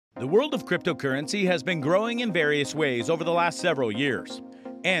The world of cryptocurrency has been growing in various ways over the last several years.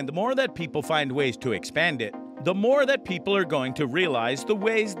 And the more that people find ways to expand it, the more that people are going to realize the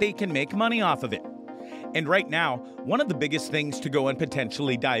ways they can make money off of it. And right now, one of the biggest things to go and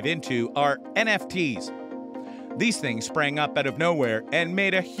potentially dive into are NFTs. These things sprang up out of nowhere and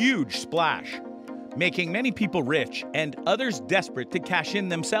made a huge splash, making many people rich and others desperate to cash in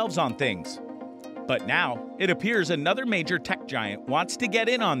themselves on things. But now, it appears another major tech giant wants to get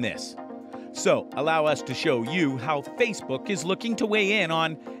in on this. So, allow us to show you how Facebook is looking to weigh in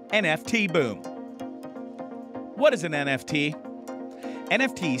on NFT boom. What is an NFT?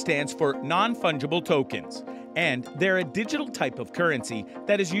 NFT stands for non-fungible tokens, and they're a digital type of currency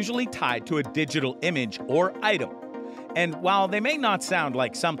that is usually tied to a digital image or item. And while they may not sound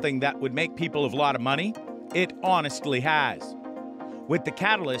like something that would make people a lot of money, it honestly has. With the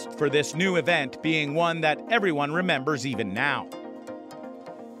catalyst for this new event being one that everyone remembers even now.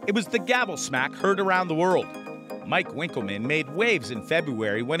 It was the gavel smack heard around the world. Mike Winkelmann made waves in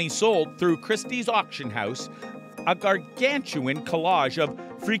February when he sold through Christie's auction house a gargantuan collage of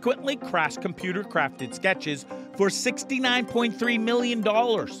frequently crass computer-crafted sketches for $69.3 million.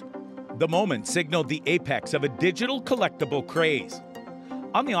 The moment signaled the apex of a digital collectible craze.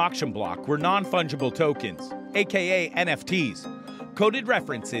 On the auction block were non-fungible tokens, aka NFTs, coded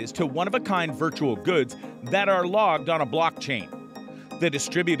references to one-of-a-kind virtual goods that are logged on a blockchain. The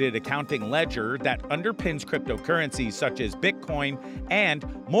distributed accounting ledger that underpins cryptocurrencies such as Bitcoin and,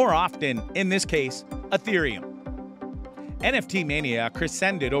 more often, in this case, Ethereum. NFT mania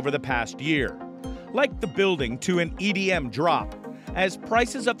crescended over the past year, like the building to an EDM drop, as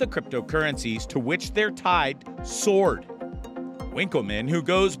prices of the cryptocurrencies to which they're tied soared. Winkelmann, who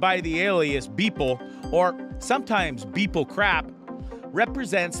goes by the alias Beeple, or sometimes Beeple Crap,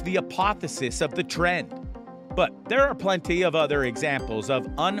 represents the apotheosis of the trend. But there are plenty of other examples of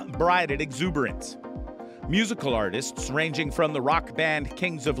unbridled exuberance. Musical artists ranging from the rock band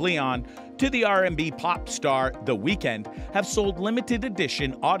Kings of Leon to the R&B pop star The Weeknd have sold limited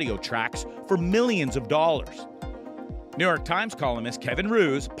edition audio tracks for millions of dollars. New York Times columnist Kevin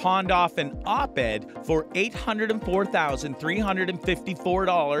Roose pawned off an op-ed for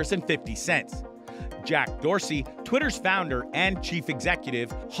 $804,354.50. Jack Dorsey, Twitter's founder and chief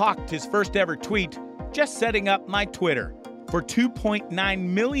executive, hawked his first ever tweet, "Just setting up my Twitter," for $2.9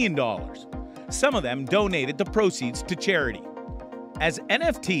 million. Some of them donated the proceeds to charity. As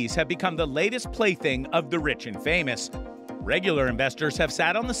NFTs have become the latest plaything of the rich and famous, regular investors have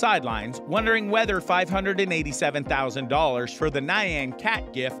sat on the sidelines wondering whether $587,000 for the Nyan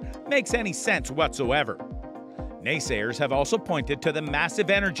cat gif makes any sense whatsoever. Naysayers have also pointed to the massive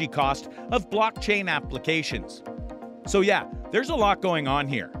energy cost of blockchain applications. So yeah, there's a lot going on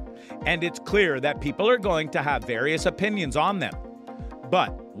here, and it's clear that people are going to have various opinions on them.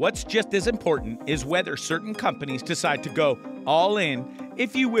 But what's just as important is whether certain companies decide to go all in,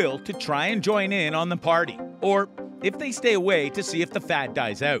 if you will, to try and join in on the party, or if they stay away to see if the fad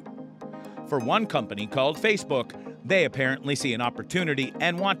dies out. For one company called Facebook, they apparently see an opportunity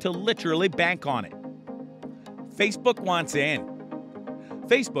and want to literally bank on it. Facebook wants in.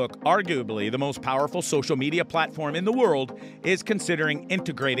 Facebook, arguably the most powerful social media platform in the world, is considering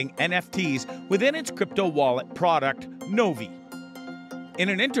integrating NFTs within its crypto wallet product, Novi. In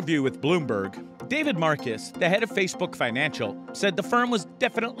an interview with Bloomberg, David Marcus, the head of Facebook Financial, said the firm was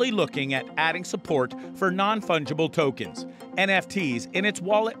definitely looking at adding support for non-fungible tokens, NFTs, in its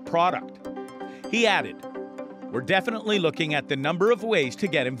wallet product. He added, "We're definitely looking at the number of ways to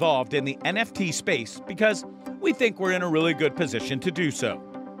get involved in the NFT space because we think we're in a really good position to do so."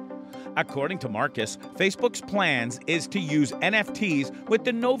 According to Marcus, Facebook's plans is to use NFTs with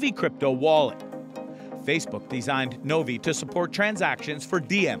the Novi crypto wallet. Facebook designed Novi to support transactions for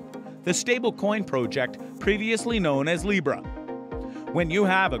Diem, the stablecoin project previously known as Libra. When you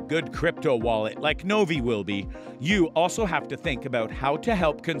have a good crypto wallet like Novi will be, you also have to think about how to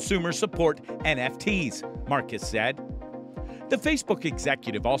help consumers support NFTs, Marcus said. The Facebook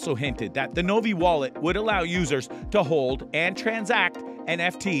executive also hinted that the Novi wallet would allow users to hold and transact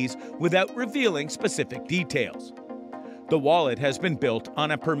NFTs without revealing specific details. The wallet has been built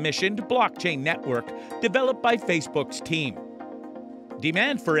on a permissioned blockchain network developed by Facebook's team.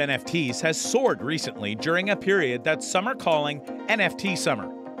 Demand for NFTs has soared recently during a period that some are calling NFT summer.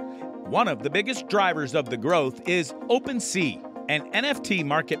 One of the biggest drivers of the growth is OpenSea, an NFT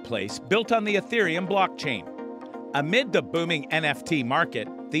marketplace built on the Ethereum blockchain. Amid the booming NFT market,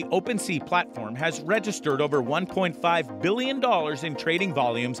 the OpenSea platform has registered over $1.5 billion in trading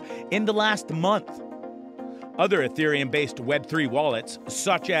volumes in the last month. Other Ethereum-based Web3 wallets,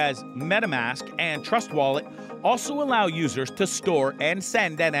 such as MetaMask and Trust Wallet, also allow users to store and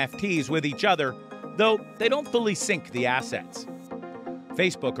send NFTs with each other, though they don't fully sync the assets.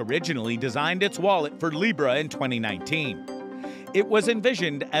 Facebook originally designed its wallet for Libra in 2019. It was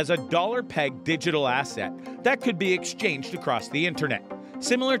envisioned as a dollar-pegged digital asset that could be exchanged across the internet,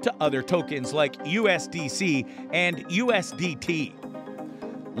 similar to other tokens like USDC and USDT.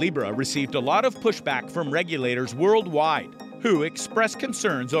 Libra received a lot of pushback from regulators worldwide, who expressed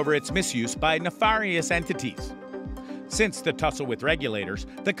concerns over its misuse by nefarious entities. Since the tussle with regulators,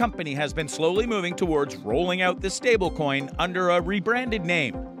 the company has been slowly moving towards rolling out the stablecoin under a rebranded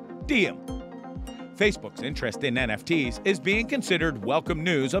name, Diem. Facebook's interest in NFTs is being considered welcome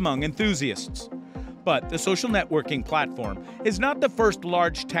news among enthusiasts. But the social networking platform is not the first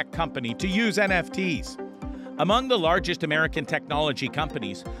large tech company to use NFTs. Among the largest American technology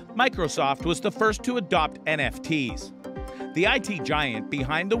companies, Microsoft was the first to adopt NFTs. The IT giant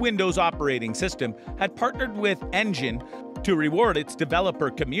behind the Windows operating system had partnered with Engine to reward its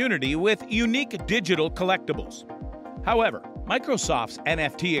developer community with unique digital collectibles. However, Microsoft's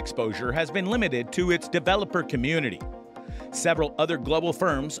NFT exposure has been limited to its developer community. Several other global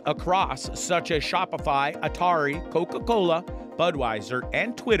firms across, such as Shopify, Atari, Coca-Cola, Budweiser,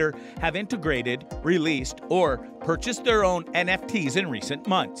 and Twitter, have integrated, released, or purchased their own NFTs in recent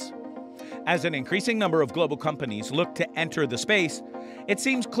months. As an increasing number of global companies look to enter the space, it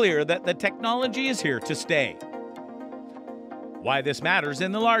seems clear that the technology is here to stay. Why this matters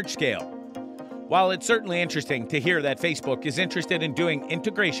in the large scale. While it's certainly interesting to hear that Facebook is interested in doing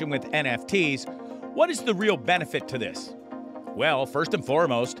integration with NFTs, what is the real benefit to this? Well, first and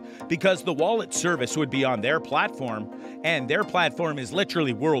foremost, because the wallet service would be on their platform, and their platform is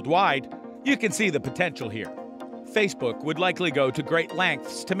literally worldwide, you can see the potential here. Facebook would likely go to great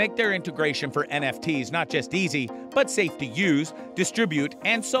lengths to make their integration for NFTs not just easy, but safe to use, distribute,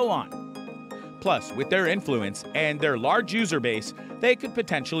 and so on. Plus, with their influence and their large user base, they could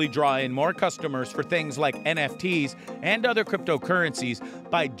potentially draw in more customers for things like NFTs and other cryptocurrencies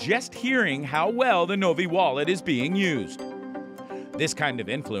by just hearing how well the Novi wallet is being used. This kind of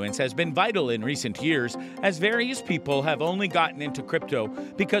influence has been vital in recent years, as various people have only gotten into crypto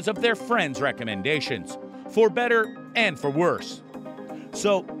because of their friends' recommendations, for better and for worse.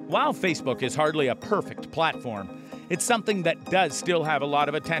 So, while Facebook is hardly a perfect platform, it's something that does still have a lot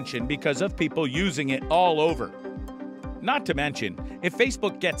of attention because of people using it all over. Not to mention, if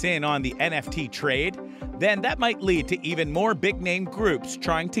Facebook gets in on the NFT trade, then that might lead to even more big-name groups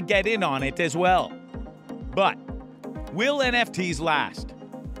trying to get in on it as well. But will NFTs last?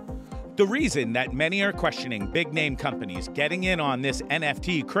 The reason that many are questioning big-name companies getting in on this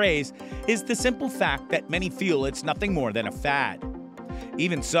NFT craze is the simple fact that many feel it's nothing more than a fad.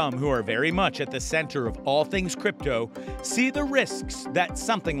 Even some who are very much at the center of all things crypto see the risks that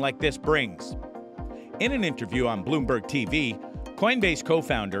something like this brings. In an interview on Bloomberg TV, Coinbase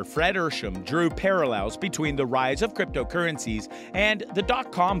co-founder Fred Ersham drew parallels between the rise of cryptocurrencies and the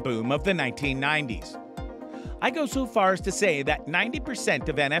dot-com boom of the 1990s. I go so far as to say that 90%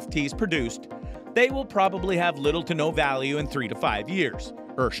 of NFTs produced, they will probably have little to no value in 3 to 5 years,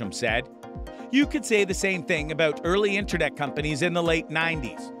 Ersham said. You could say the same thing about early internet companies in the late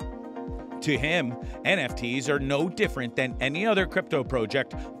 90s. To him, NFTs are no different than any other crypto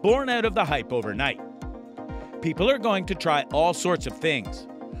project born out of the hype overnight. People are going to try all sorts of things.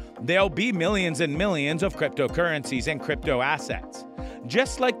 There'll be millions and millions of cryptocurrencies and crypto assets,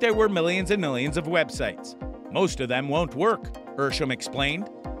 just like there were millions and millions of websites. Most of them won't work, Ersham explained.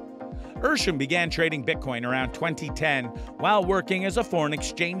 Ersham began trading Bitcoin around 2010 while working as a foreign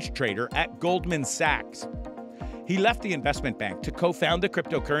exchange trader at Goldman Sachs. He left the investment bank to co-found the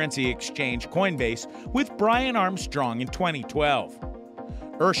cryptocurrency exchange Coinbase with Brian Armstrong in 2012.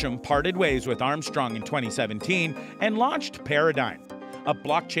 Ersham parted ways with Armstrong in 2017 and launched Paradigm, a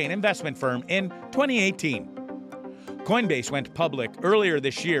blockchain investment firm, in 2018. Coinbase went public earlier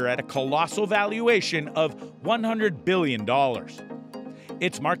this year at a colossal valuation of $100 billion.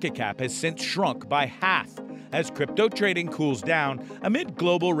 Its market cap has since shrunk by half as crypto trading cools down amid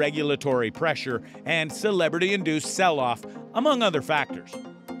global regulatory pressure and celebrity-induced sell-off, among other factors.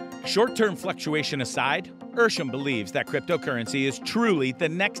 Short-term fluctuation aside, Ersham believes that cryptocurrency is truly the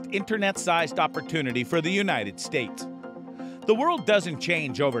next internet-sized opportunity for the United States. The world doesn't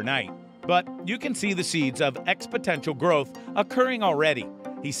change overnight, but you can see the seeds of exponential growth occurring already,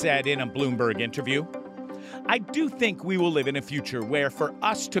 he said in a Bloomberg interview. I do think we will live in a future where for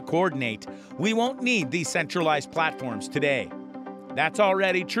us to coordinate, we won't need these centralized platforms today. That's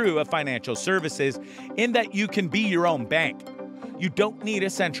already true of financial services in that you can be your own bank. You don't need a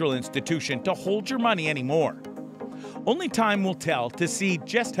central institution to hold your money anymore. Only time will tell to see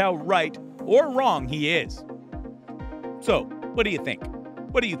just how right or wrong he is. So, what do you think?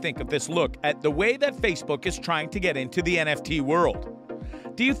 What do you think of this look at the way that Facebook is trying to get into the NFT world?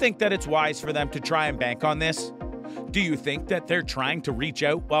 Do you think that it's wise for them to try and bank on this? Do you think that they're trying to reach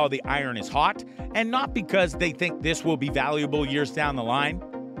out while the iron is hot and not because they think this will be valuable years down the line?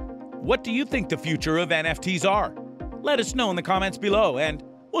 What do you think the future of NFTs are? Let us know in the comments below, and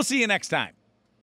we'll see you next time.